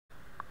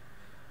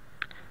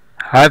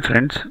Hi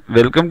friends,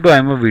 welcome to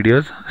IMO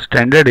videos,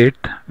 standard 8,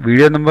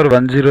 video number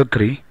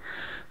 103,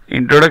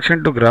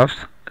 introduction to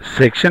graphs,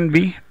 section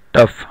B,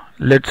 tough.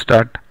 Let's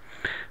start.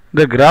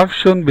 The graph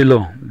shown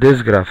below,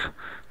 this graph,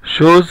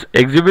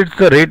 exhibits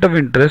the rate of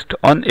interest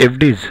on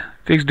FDs,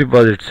 fixed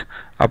deposits,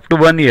 up to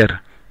 1 year,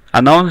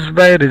 announced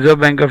by Reserve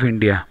Bank of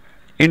India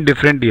in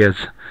different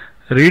years.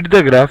 Read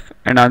the graph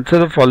and answer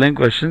the following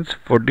questions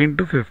 14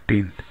 to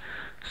 15.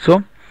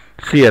 So,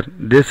 see here,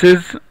 this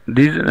is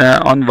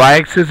on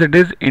y-axis it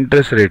is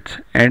interest rates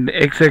and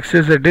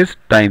x-axis it is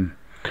time.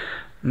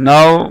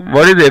 Now,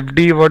 what is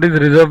FD? What is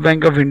Reserve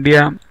Bank of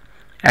India?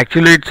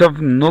 Actually, it's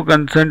of no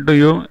concern to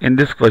you in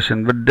this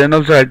question, but then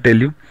also I'll tell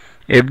you.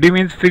 FD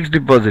means fixed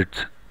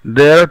deposits.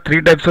 There are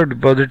three types of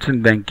deposits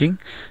in banking: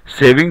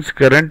 savings,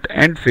 current,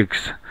 and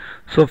fixed.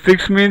 So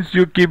fixed means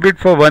you keep it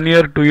for 1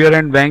 year, 2 year,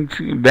 and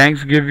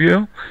banks give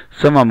you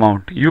some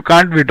amount. You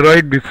can't withdraw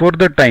it before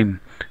the time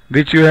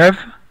which you have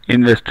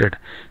invested.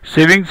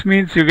 Savings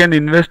means you can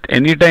invest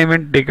anytime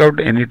and take out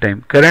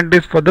anytime. Current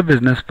is for the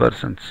business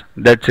persons.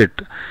 That's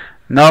it.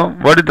 Now,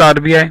 what is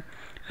RBI?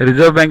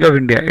 Reserve Bank of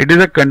India. It is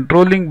a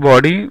controlling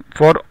body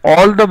for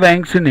all the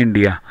banks in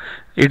India.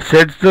 It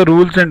sets the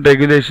rules and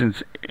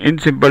regulations in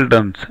simple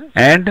terms,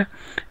 and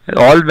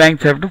all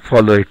banks have to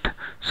follow it.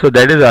 So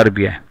that is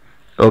RBI.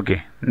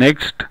 Okay,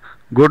 next,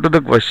 go to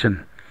the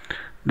question.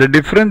 The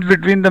difference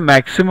between the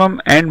maximum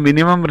and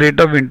minimum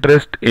rate of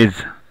interest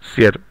is,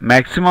 here,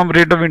 maximum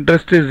rate of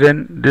interest is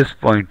when this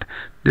point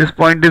is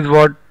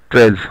what,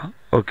 12.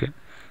 Okay,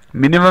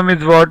 minimum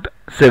is what,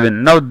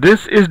 7. Now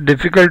this is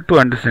difficult to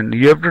understand.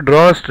 You have to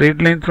draw a straight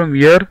line from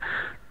here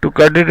to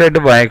cut it at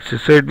the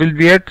y-axis, so it will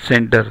be at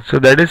center, so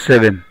that is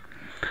 7.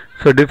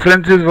 So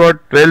difference is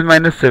what, 12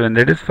 minus 7,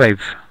 that is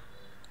 5.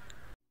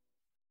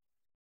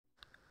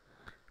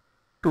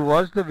 To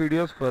watch the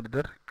videos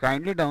further,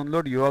 kindly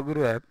download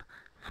YuvaGuru app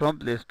from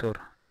Play Store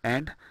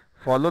and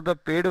follow the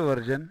paid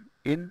version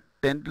in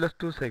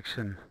 10+2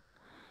 section.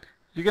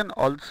 You can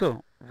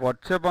also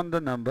WhatsApp on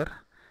the number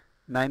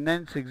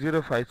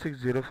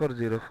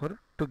 9960560404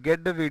 to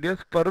get the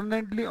videos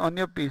permanently on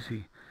your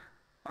PC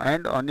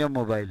and on your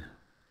mobile.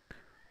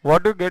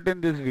 What you get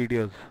in these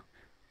videos: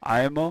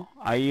 IMO,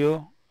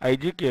 IO,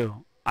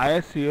 IGKO,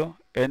 ISCO,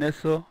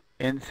 NSO,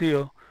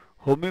 NCO,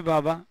 Homi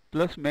Bhabha,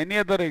 plus many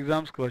other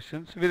exams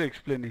questions with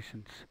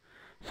explanations.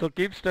 So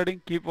keep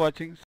studying, keep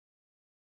watching.